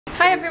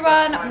Hi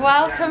everyone,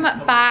 welcome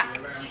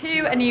back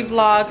to a new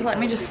vlog. Let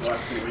me just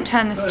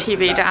turn this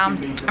TV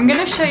down. I'm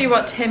going to show you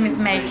what Tim is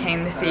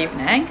making this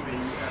evening.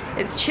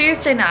 It's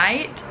Tuesday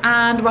night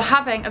and we're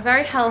having a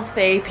very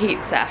healthy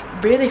pizza.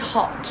 Really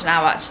hot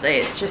now actually,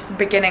 it's just the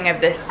beginning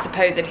of this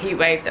supposed heat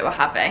wave that we're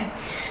having.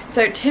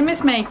 So Tim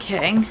is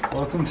making...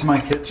 Welcome to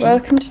my kitchen.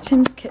 Welcome to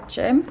Tim's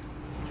kitchen.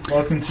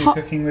 Welcome to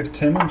Cooking with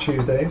Tim on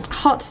Tuesdays.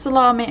 Hot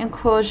salami and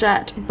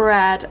courgette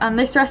bread. And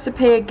this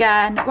recipe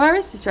again, where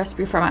is this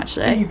recipe from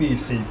actually?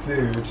 BBC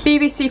Food.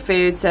 BBC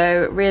Food,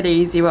 so really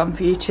easy one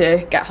for you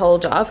to get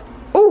hold of.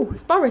 Oh,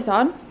 is Boris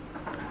on?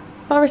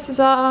 Boris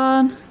is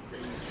on.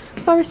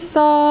 Boris is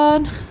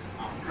on.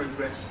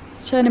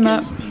 Let's turn him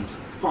up.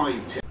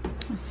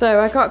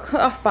 So I got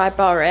cut off by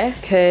Boris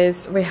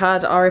because we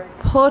had our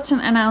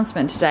important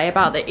announcement today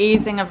about the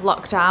easing of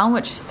lockdown,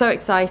 which is so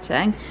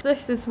exciting.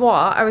 This is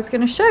what I was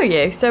going to show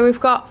you. So we've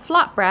got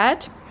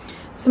flatbread,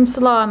 some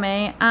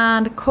salami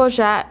and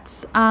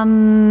courgettes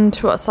and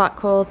what's that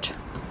called?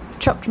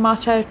 Chopped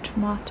tomato.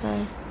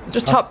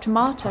 Just chopped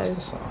tomatoes.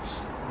 Pasta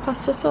sauce.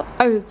 Pasta sauce?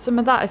 Oh, some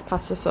of that is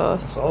pasta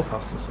sauce. It's all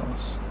pasta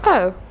sauce.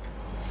 Oh,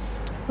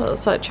 that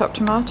looks like chopped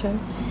tomato.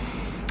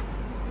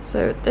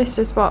 So this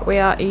is what we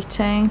are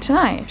eating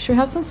tonight. Should we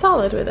have some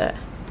salad with it?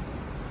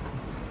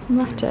 Some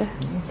lettuce.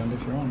 Yeah,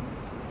 if you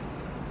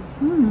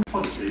want.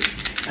 Positive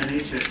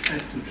NHS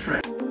test and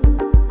trace.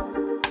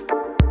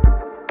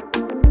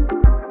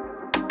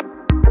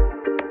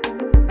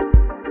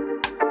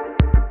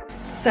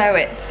 So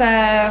it's,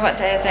 what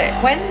day is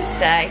it?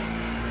 Wednesday.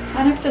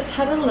 And I've just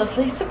had a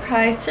lovely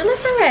surprise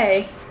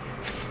delivery.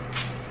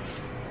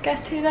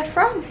 Guess who they're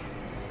from?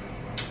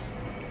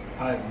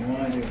 I have no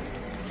idea.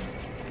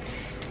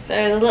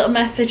 So the little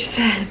message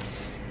says,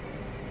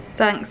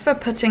 thanks for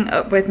putting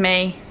up with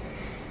me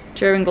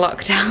during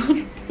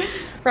lockdown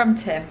from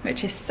Tim,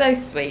 which is so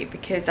sweet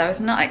because I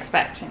was not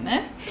expecting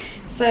this.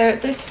 So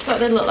this is what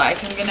they look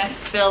like. I'm gonna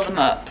fill them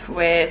up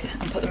with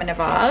and put them in a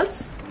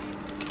vase.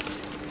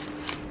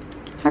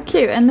 How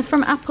cute, and they're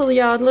from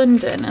Appleyard,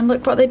 London, and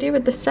look what they do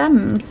with the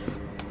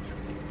stems.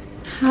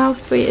 How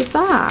sweet is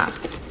that?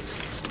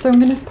 So I'm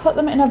gonna put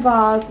them in a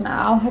vase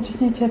now. I just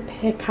need to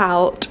pick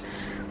out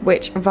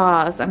which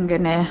vase I'm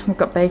gonna, we've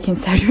got baking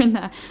soda in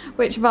there,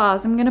 which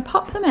vase I'm gonna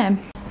pop them in.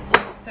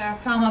 So I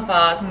found my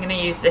vase, I'm gonna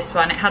use this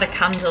one. It had a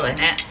candle in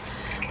it,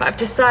 but I've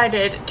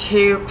decided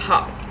to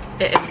pop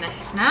it in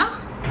this now.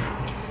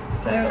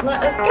 So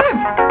let us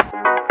go.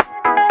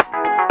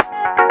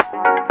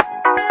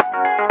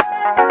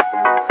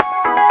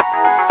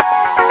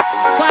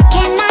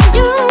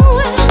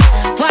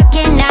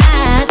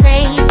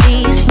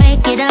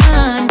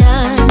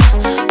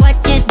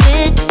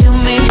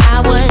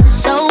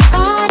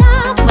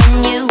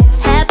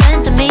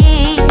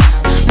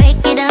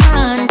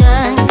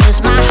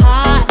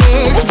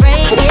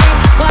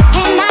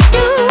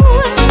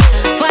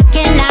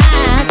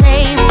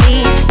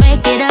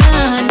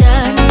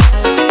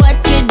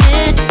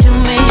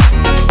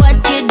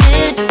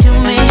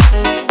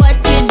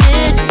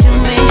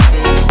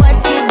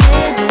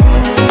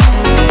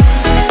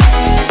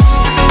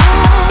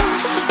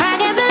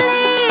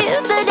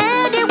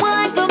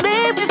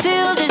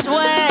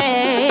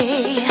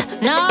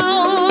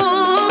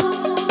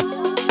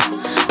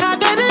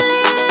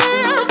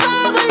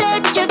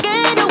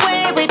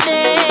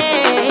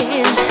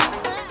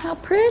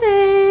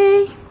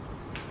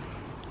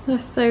 They're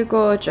so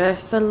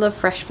gorgeous. I love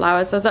fresh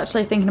flowers. I was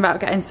actually thinking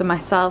about getting some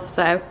myself,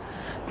 so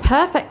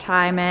perfect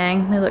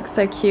timing. They look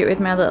so cute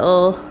with my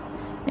little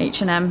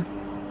H&M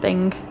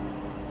thing.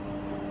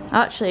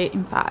 Actually,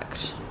 in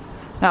fact,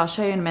 no, I'll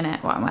show you in a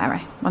minute what I'm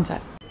wearing. One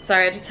sec.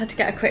 Sorry, I just had to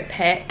get a quick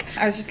pic.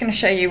 I was just going to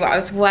show you what I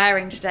was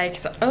wearing today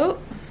because, oh,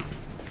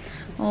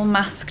 all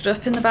masked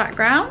up in the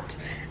background.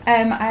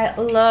 I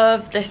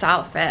love this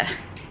outfit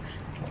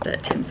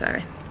that Tim's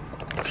wearing.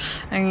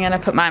 I'm gonna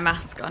put my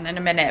mask on in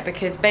a minute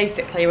because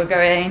basically we're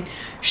going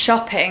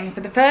shopping for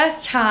the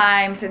first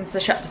time since the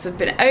shops have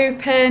been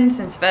open,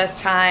 since the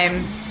first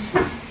time,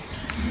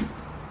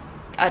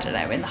 I don't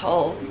know, in the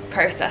whole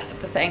process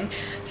of the thing.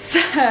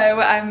 So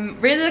I'm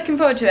really looking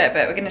forward to it,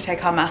 but we're gonna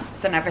take our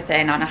masks and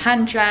everything on a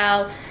hand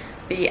gel,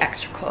 be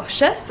extra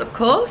cautious of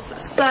course.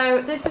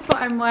 So this is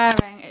what I'm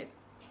wearing. It's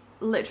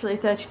literally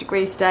 30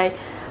 degrees today.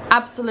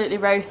 Absolutely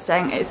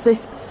roasting. It's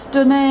this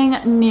stunning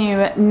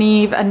new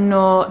Neve and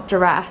Noor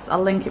dress.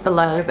 I'll link it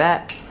below,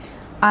 but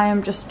I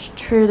am just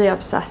truly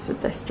obsessed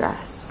with this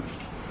dress.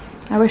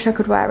 I wish I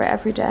could wear it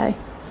every day.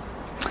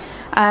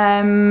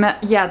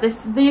 Yeah,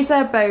 these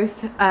are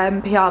both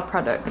PR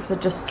products, so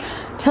just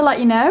to let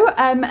you know.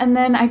 And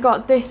then I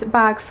got this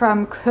bag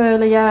from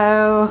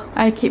Curlio.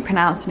 I keep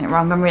pronouncing it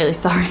wrong, I'm really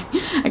sorry.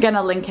 Again,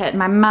 I'll link it.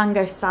 My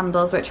mango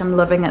sandals, which I'm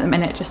loving at the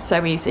minute, just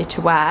so easy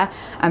to wear,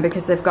 and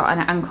because they've got an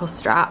ankle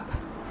strap,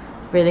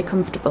 really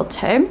comfortable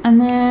too. And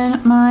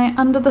then my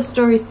Under the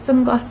Story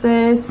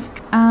sunglasses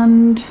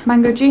and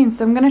mango jeans.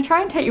 So I'm going to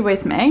try and take you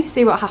with me,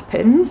 see what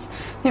happens.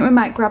 I think we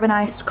might grab an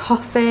iced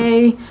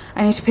coffee.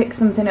 I need to pick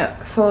something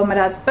up for my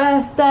dad's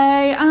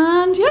birthday,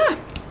 and yeah,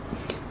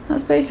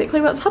 that's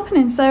basically what's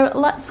happening. So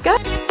let's go.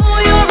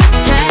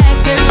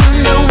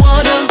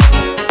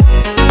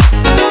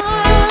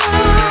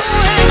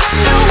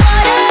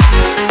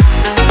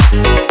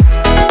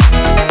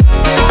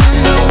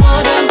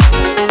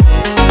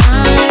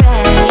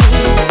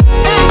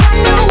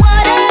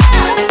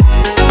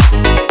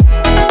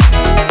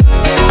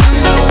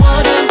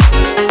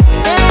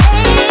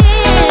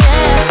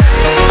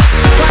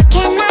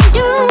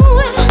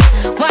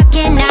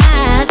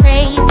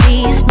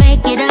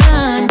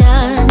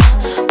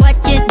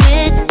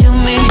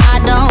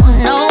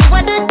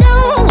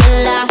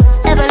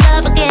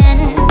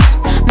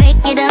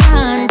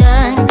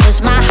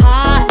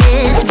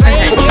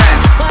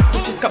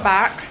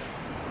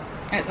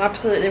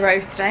 absolutely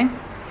roasting.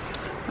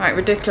 Like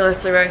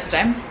ridiculously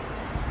roasting.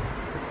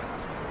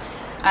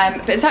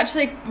 But it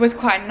actually was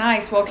quite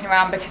nice walking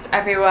around because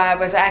everywhere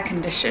was air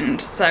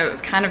conditioned, so it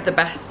was kind of the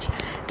best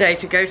day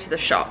to go to the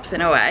shops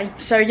in a way.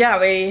 So yeah,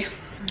 we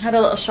had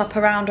a little shop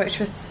around, which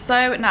was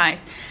so nice.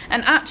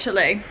 And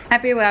actually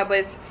everywhere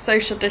was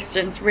social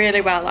distance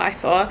really well, I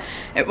thought.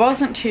 It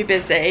wasn't too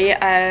busy.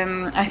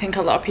 I think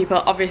a lot of people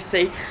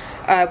obviously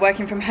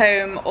working from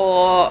home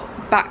or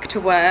back to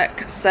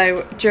work,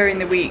 so during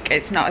the week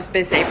it's not as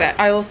busy, but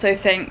I also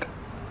think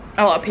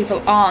a lot of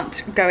people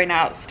aren't going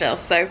out still,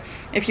 so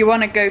if you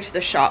want to go to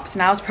the shops,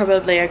 now's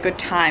probably a good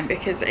time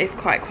because it is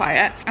quite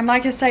quiet. And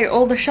like I say,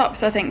 all the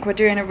shops I think were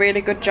doing a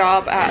really good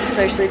job at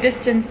socially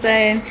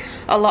distancing.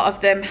 A lot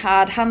of them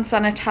had hand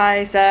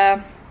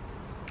sanitizer,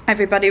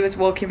 everybody was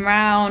walking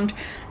around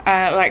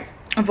like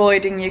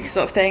avoiding you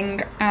sort of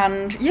thing,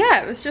 and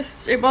yeah,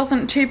 it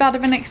wasn't too bad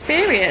of an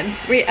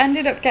experience. We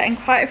ended up getting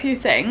quite a few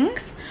things,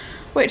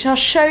 which I'll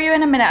show you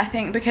in a minute, I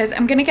think, because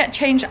I'm gonna get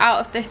changed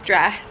out of this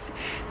dress.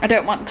 I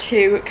don't want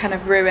to kind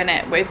of ruin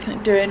it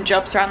with doing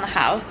jobs around the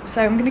house,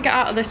 so I'm gonna get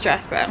out of this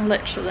dress, but I'm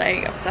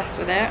literally obsessed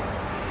with it.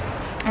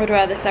 I would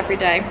wear this every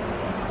day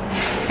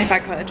if I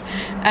could.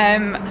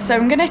 So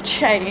I'm gonna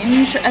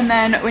change, and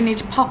then we need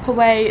to pop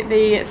away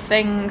the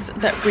things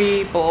that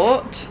we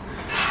bought.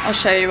 I'll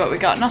show you what we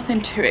got.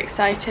 Nothing too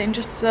exciting,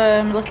 just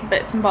some little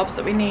bits and bobs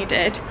that we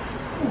needed.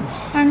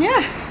 And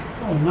yeah,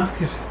 oh,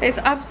 knackered. It's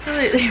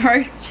absolutely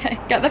roasting.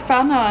 Get the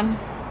fan on.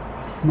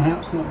 My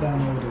app's not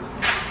downloaded.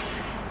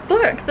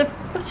 Look, the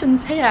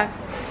button's here.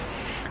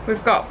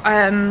 We've got,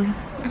 I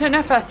don't know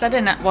if I said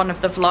in one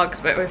of the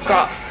vlogs, but we've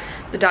got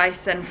the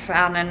Dyson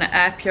fan and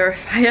air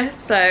purifier,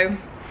 so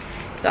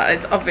that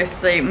is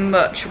obviously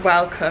much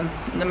welcome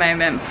at the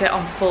moment. Put it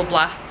on full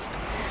blast.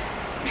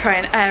 Try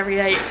and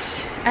aerate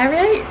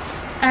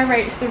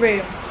the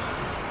room.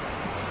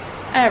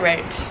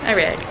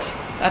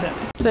 Aerate. I don't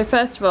know. So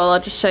first of all,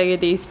 I'll just show you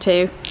these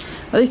two.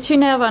 Well, these two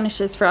nail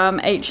varnishes from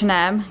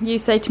H&M. You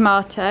Say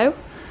Tomato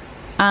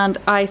and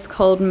Ice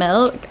Cold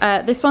Milk.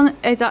 This one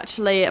is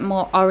actually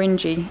more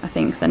orangey, I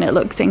think, than it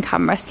looks in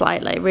camera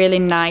slightly. Really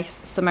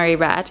nice summery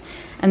red.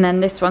 And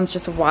then this one's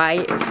just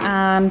white,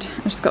 and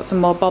I've just got some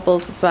more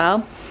baubles as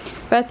well.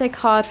 Birthday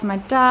card for my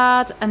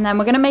dad, and then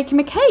we're gonna make him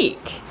a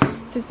cake.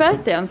 It's his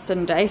birthday on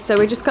Sunday, so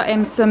we just got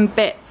him some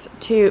bits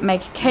to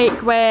make a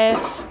cake with.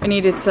 We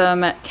needed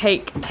some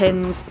cake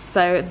tins,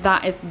 so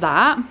that is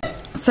that.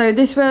 So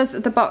this was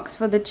the box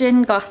for the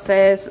gin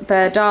glasses,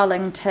 the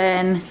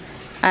Darlington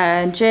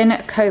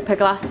gin Copa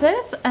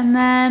glasses, and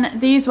then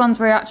these ones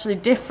were actually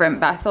different,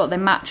 but I thought they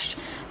matched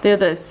the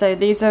others. So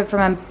these are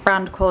from a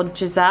brand called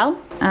Giselle,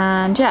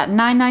 and yeah,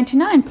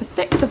 £9.99 for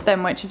 6 of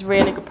them, which is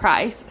really good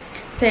price.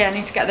 So yeah, I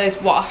need to get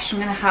those washed. I'm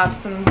gonna have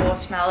some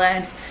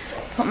watermelon,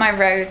 put my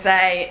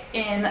rosé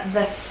in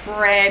the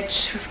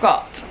fridge. We've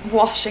got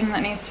washing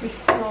that needs to be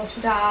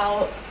sorted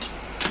out.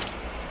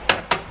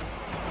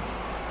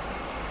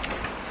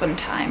 Fun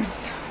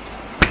times.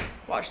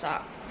 Watch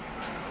that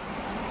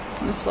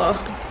on the floor.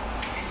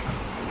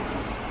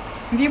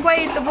 Have you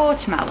weighed the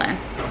watermelon?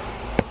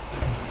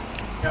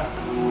 Yeah.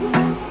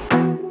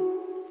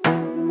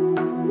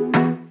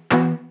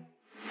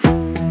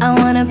 I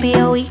wanna be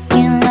a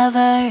weekend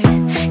lover.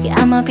 Yeah,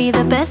 I'ma be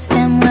the best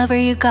damn lover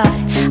you got.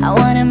 I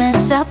wanna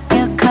mess up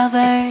your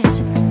covers.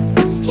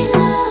 You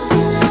love,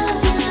 you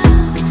love, you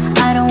love.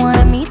 I don't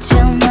wanna meet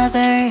your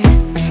mother.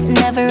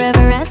 Never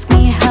ever ask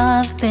me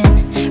how I've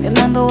been.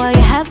 Remember why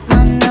you have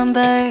my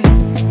number.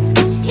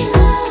 You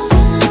love,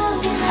 you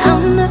love, you love.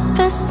 I'm the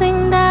best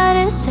thing that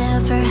has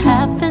ever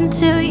happened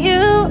to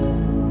you.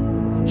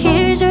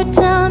 Here's your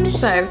time to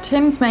So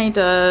Tim's made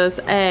us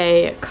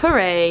a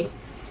curry.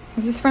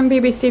 Is this from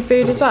BBC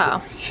Food as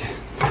well?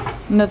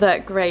 Another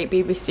great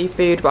BBC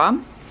Food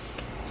one.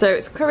 So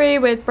it's curry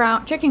with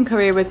chicken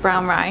curry with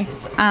brown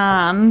rice,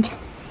 and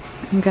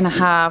I'm gonna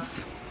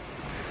have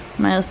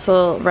my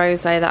little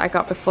rosé that I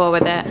got before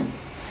with it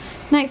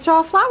next to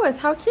our flowers.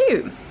 How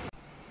cute.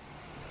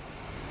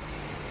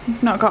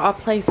 We've not got our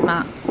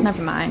placemats,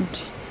 never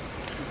mind.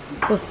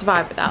 We'll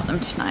survive without them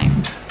tonight.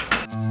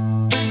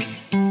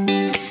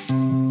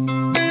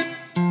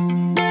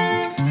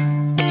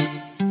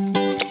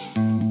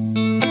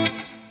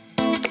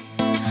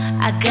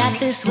 I got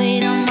this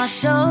weight on my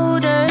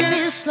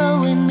shoulders,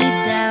 slowing me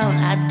down.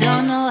 I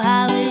don't know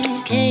how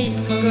it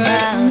came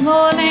about. Good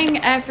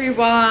morning,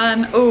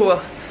 everyone.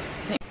 Oh,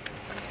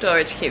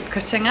 storage keeps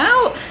cutting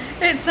out.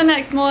 It's the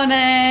next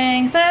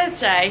morning,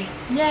 Thursday.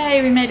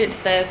 Yay, we made it to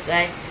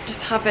Thursday.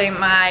 Just having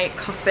my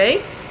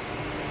coffee.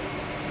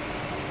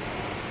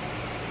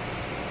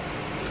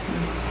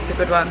 It's a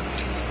good one.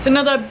 It's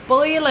another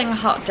boiling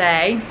hot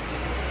day.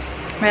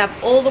 We have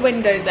all the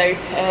windows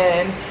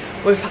open.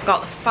 We've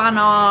got the fan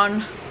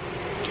on.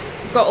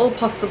 We've got all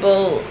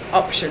possible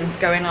options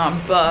going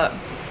on, but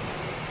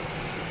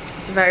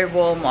it's a very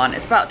warm one.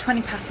 It's about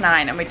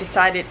 9:20 and we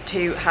decided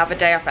to have a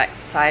day off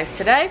exercise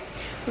today.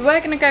 We were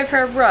gonna go for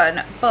a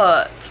run,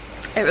 but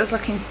it was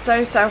looking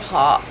so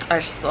hot. I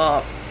just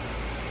thought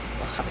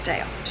we'll have a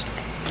day off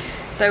today.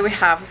 So we've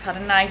had a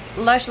nice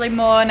leisurely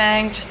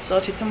morning, just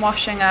sorted some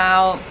washing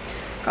out,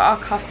 got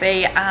our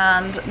coffee,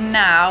 and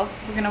now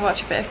we're going to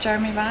watch a bit of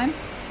Jeremy Vine.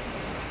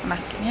 I'm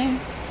asking you.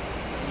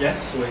 Yeah,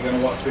 so we're going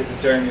to watch a bit of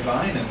Jeremy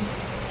Vine, and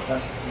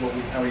that's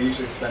how we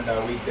usually spend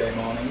our weekday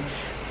mornings.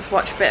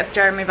 Watch a bit of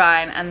Jeremy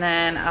Vine, and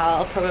then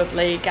I'll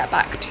probably get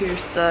back to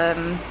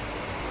some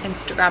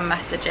Instagram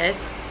messages.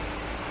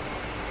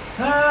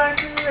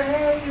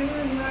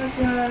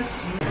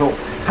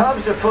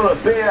 Pubs are full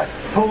of beer,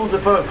 pools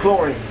are full of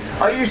chlorine.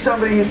 Are you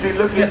somebody who's been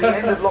looking at the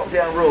end of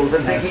lockdown rules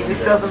and thinking this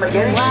doesn't make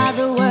any sense? While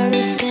the world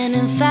is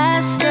spinning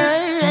faster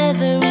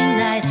every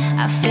night,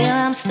 I feel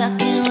I'm stuck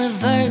in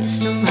reverse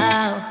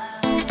somehow.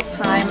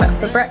 Time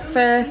for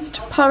breakfast,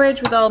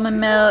 porridge with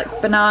almond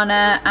milk,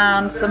 banana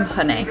and some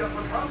honey.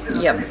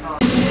 Yum.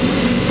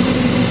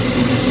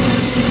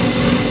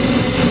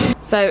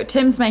 So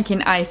Tim's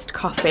making iced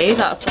coffee,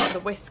 that's what the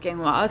whisking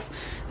was.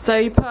 So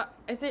you put,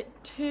 is it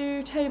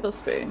 2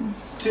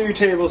 tablespoons? 2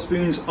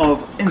 tablespoons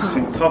of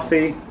instant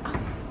coffee.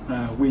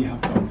 We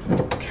have gone for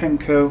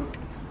Kenco.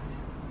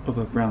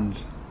 Other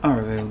brands are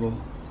available.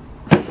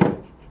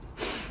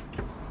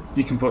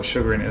 You can put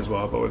sugar in it as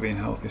well, but we're being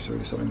healthy, so we're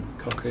just having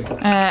coffee.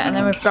 And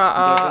then we've got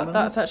our,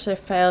 that's actually a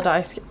failed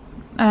ice cube.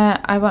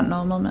 I want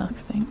normal milk,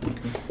 I think.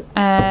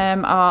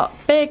 Okay. Our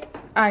big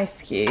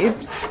ice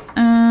cubes,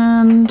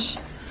 and...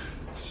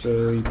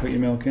 So you put your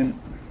milk in.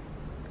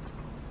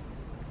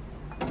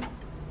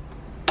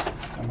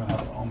 I'm going to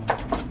have almond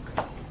milk,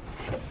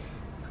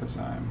 because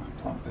I'm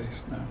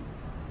plant-based now.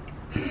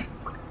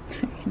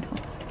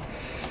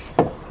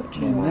 Such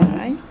a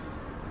lie.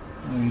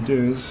 All you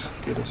do is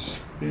get a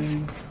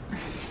spoon.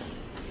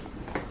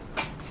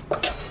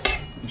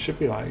 It should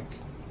be like,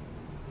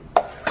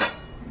 I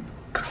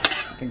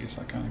think it's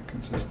that kind of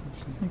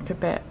consistency. Like a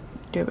bit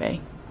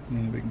gooey. Yeah,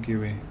 a bit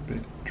gooey, a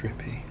bit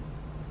drippy.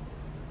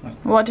 Like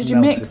what did you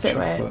mix it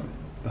chocolate, with?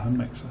 The hand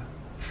mixer.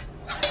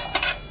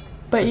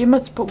 But you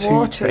must put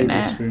water in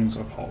it. 2 tablespoons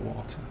of hot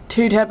water.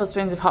 2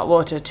 tablespoons of hot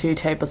water, 2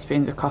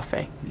 tablespoons of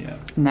coffee. Yeah.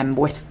 And then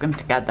whisk them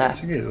together. It's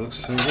good, it looks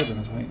so good, and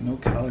there's like no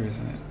calories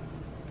in it.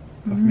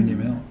 Apart from in your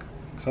milk.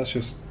 So that's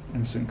just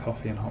instant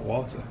coffee and hot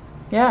water.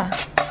 Yeah.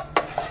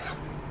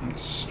 And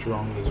it's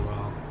strong as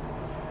well.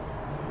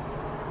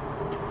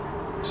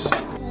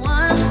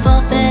 One's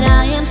fault that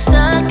I am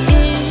stuck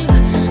here.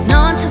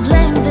 No one to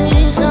blame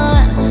this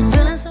on.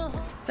 Feeling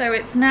so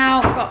it's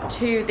now got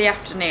to the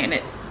afternoon.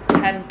 It's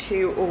 10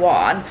 to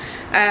 1.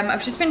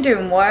 I've just been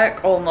doing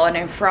work all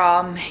morning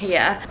from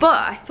here, but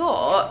I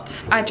thought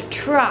I'd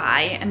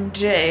try and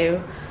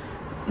do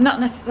not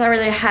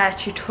necessarily a hair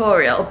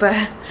tutorial,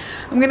 but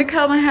I'm gonna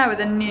curl my hair with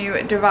a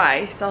new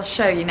device. I'll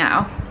show you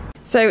now.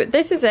 So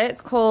this is it,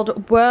 it's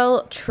called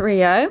WHIRL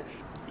Trio.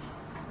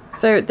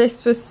 So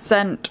this was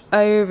sent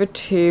over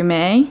to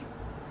me,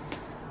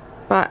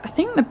 but I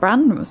think the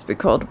brand must be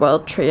called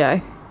WHIRL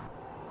Trio.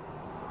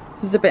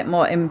 This is a bit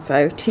more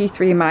info.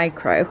 T3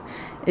 Micro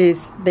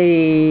is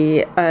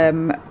the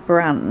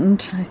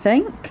brand, I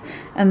think,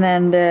 and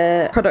then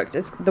the product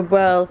is the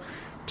WHIRL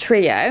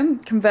Trio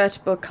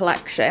convertible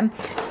collection.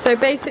 So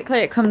basically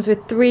it comes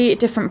with 3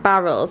 different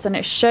barrels, and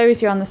it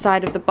shows you on the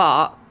side of the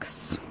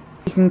box.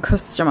 You can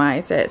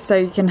customize it, so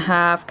you can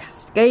have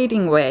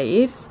cascading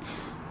waves,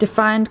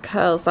 defined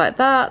curls like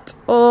that,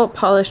 or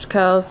polished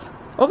curls,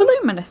 or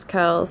voluminous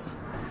curls.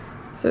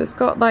 So it's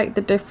got like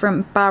the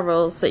different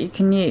barrels that you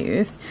can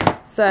use.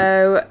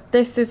 So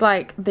this is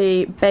like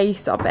the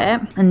base of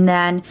it, and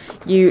then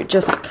you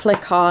just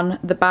click on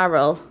the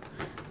barrel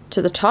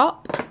to the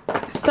top.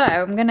 So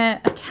I'm gonna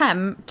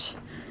attempt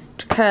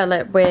to curl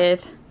it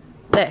with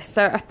this.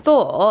 So I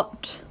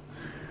thought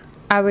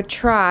I would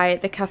try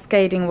the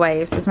cascading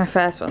waves as my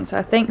first one. So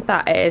I think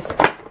that is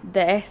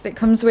this. It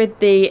comes with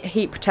the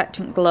heat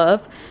protectant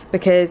glove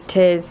because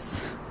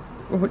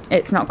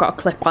it's not got a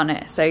clip on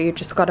it, so you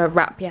just got to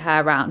wrap your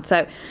hair around. So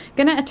I'm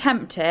gonna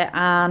attempt it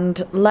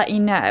and let you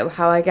know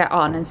how I get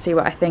on and see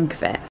what I think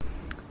of it.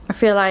 I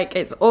feel like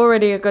it's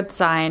already a good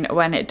sign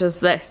when it does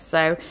this,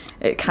 so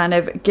it kind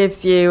of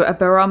gives you a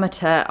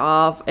barometer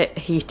of it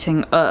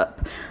heating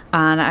up,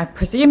 and I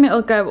presume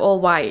it'll go all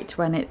white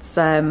when it's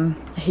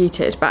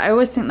heated, but I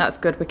always think that's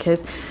good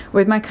because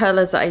with my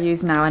curlers that I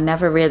use now, I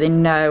never really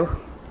know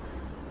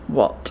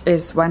what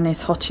is when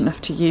it's hot enough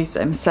to use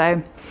them. So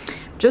I've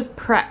just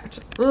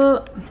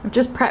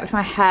prepped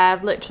my hair.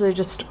 I've literally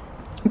just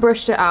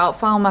brushed it out,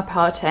 found my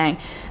parting,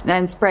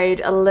 then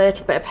sprayed a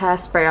little bit of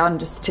hairspray on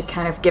just to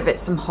kind of give it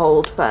some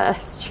hold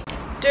first.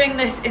 Doing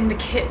this in the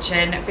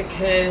kitchen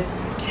because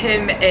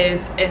Tim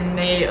is in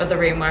the other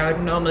room where I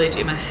would normally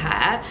do my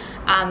hair,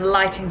 and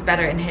lighting's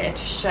better in here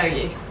to show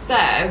you. So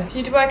I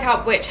need to work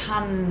out which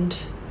hand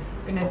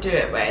I'm gonna do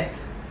it with,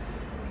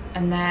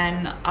 and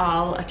then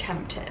I'll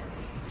attempt it.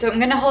 So I'm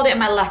gonna hold it in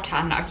my left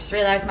hand. I've just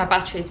realised my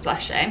battery's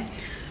flashing.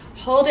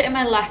 Hold it in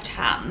my left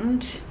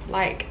hand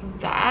like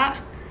that,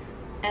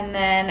 and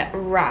then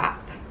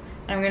wrap.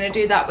 And I'm gonna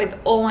do that with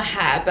all my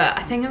hair, but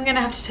I think I'm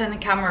gonna have to turn the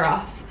camera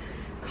off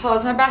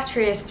because my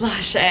battery is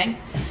flashing,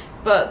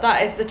 but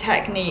that is the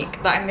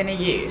technique that I'm gonna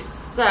use.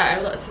 So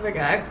let's have a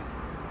go.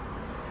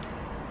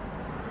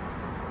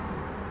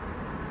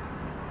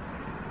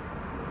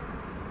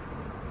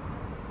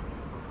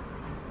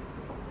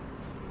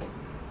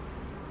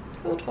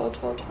 Hold.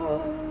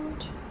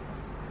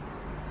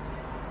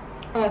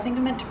 Oh, I think I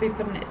meant to be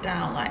putting it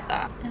down like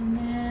that. And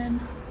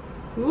then,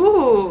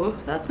 ooh,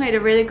 that's made a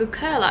really good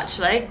curl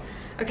actually.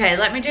 Okay,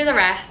 let me do the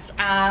rest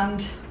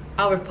and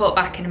I'll report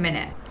back in a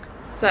minute.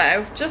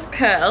 So, just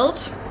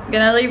curled. I'm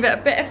gonna leave it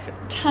a bit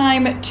of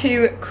time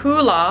to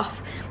cool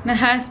off. I'm gonna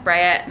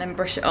hairspray it and then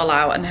brush it all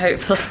out, and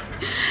hopefully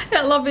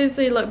it'll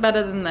obviously look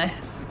better than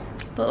this.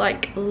 Look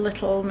like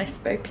little Miss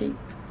Bo Peep.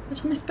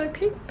 Little Miss Bo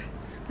Peep?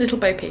 Little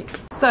Bo Peep.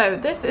 So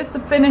this is the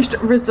finished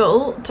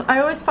result. I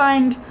always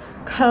find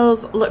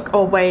curls look,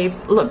 or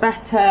waves look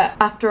better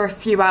after a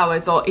few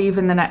hours or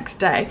even the next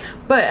day,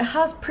 but it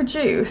has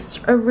produced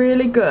a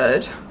really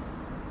good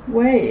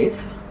wave.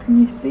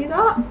 Can you see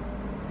that?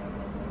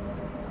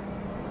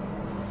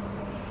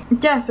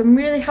 Yes, I'm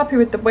really happy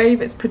with the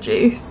wave it's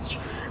produced.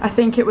 I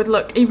think it would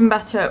look even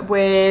better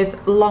with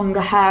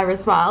longer hair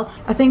as well.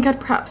 I think I'd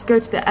perhaps go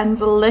to the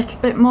ends a little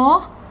bit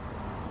more,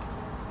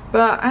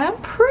 but I am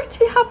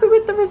pretty happy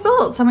with the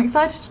results. I'm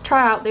excited to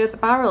try out the other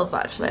barrels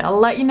actually. I'll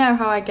let you know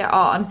how I get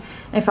on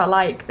if I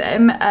like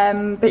them.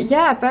 But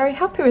yeah, very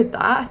happy with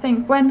that. I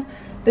think when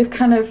they've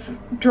kind of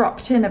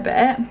dropped in a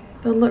bit,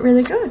 they'll look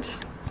really good.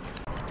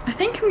 I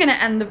think I'm gonna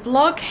end the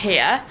vlog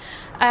here.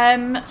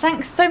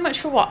 Thanks so much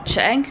for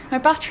watching. My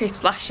battery's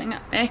flashing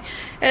at me.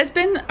 It's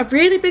been a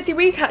really busy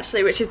week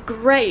actually, which is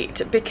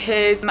great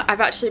because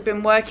I've actually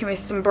been working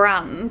with some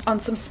brands on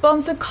some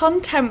sponsored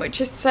content, which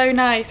is so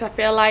nice. I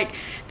feel like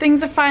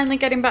things are finally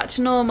getting back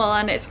to normal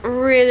and it's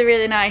really,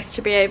 really nice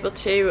to be able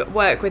to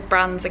work with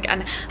brands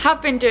again.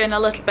 Have been doing a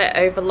little bit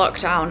over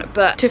lockdown,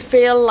 but to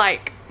feel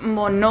like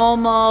more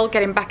normal,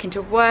 getting back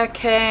into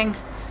working.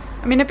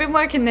 I mean, I've been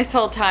working this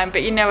whole time,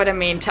 but you know what I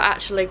mean, to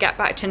actually get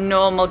back to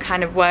normal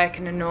kind of work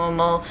and a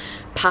normal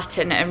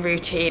pattern and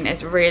routine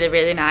is really,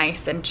 really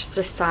nice, and just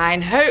a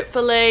sign,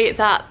 hopefully,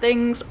 that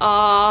things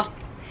are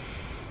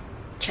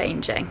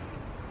changing,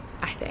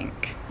 I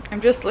think.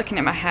 I'm just looking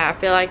at my hair. I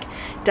feel like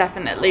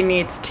definitely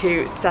needs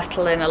to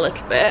settle in a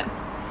little bit.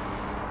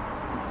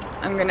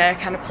 I'm gonna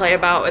kind of play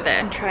about with it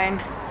and try and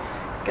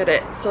get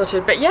it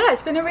sorted. But yeah,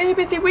 it's been a really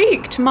busy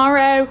week.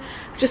 Tomorrow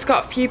I've just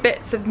got a few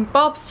bits and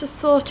bobs to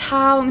sort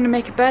out. I'm gonna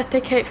make a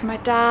birthday cake for my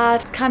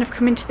dad. It's kind of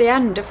coming to the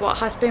end of what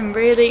has been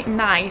really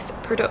nice,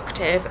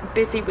 productive,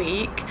 busy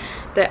week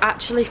that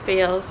actually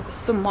feels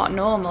somewhat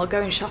normal.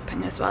 Going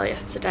shopping as well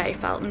yesterday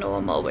felt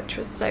normal, which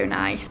was so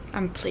nice.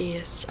 I'm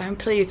pleased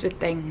with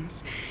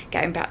things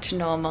getting back to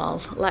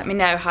normal. Let me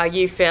know how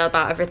you feel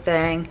about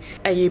everything.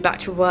 Are you back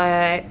to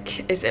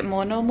work? Is it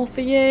more normal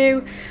for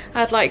you?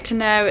 I'd like to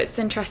know. It's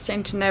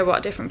interesting to know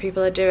what different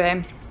people are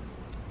doing,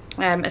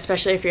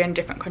 especially if you're in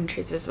different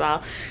countries as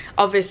well.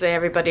 Obviously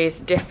everybody's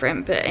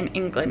different, but in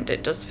England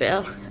it does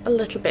feel a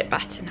little bit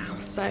better now,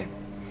 so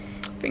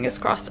fingers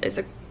crossed is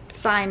a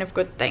sign of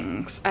good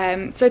things.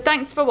 So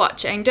thanks for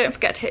watching. Don't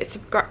forget to hit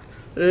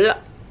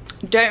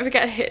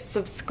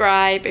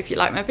subscribe if you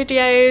like my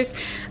videos,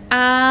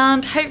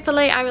 and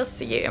hopefully I will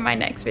see you in my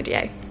next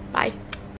video. Bye.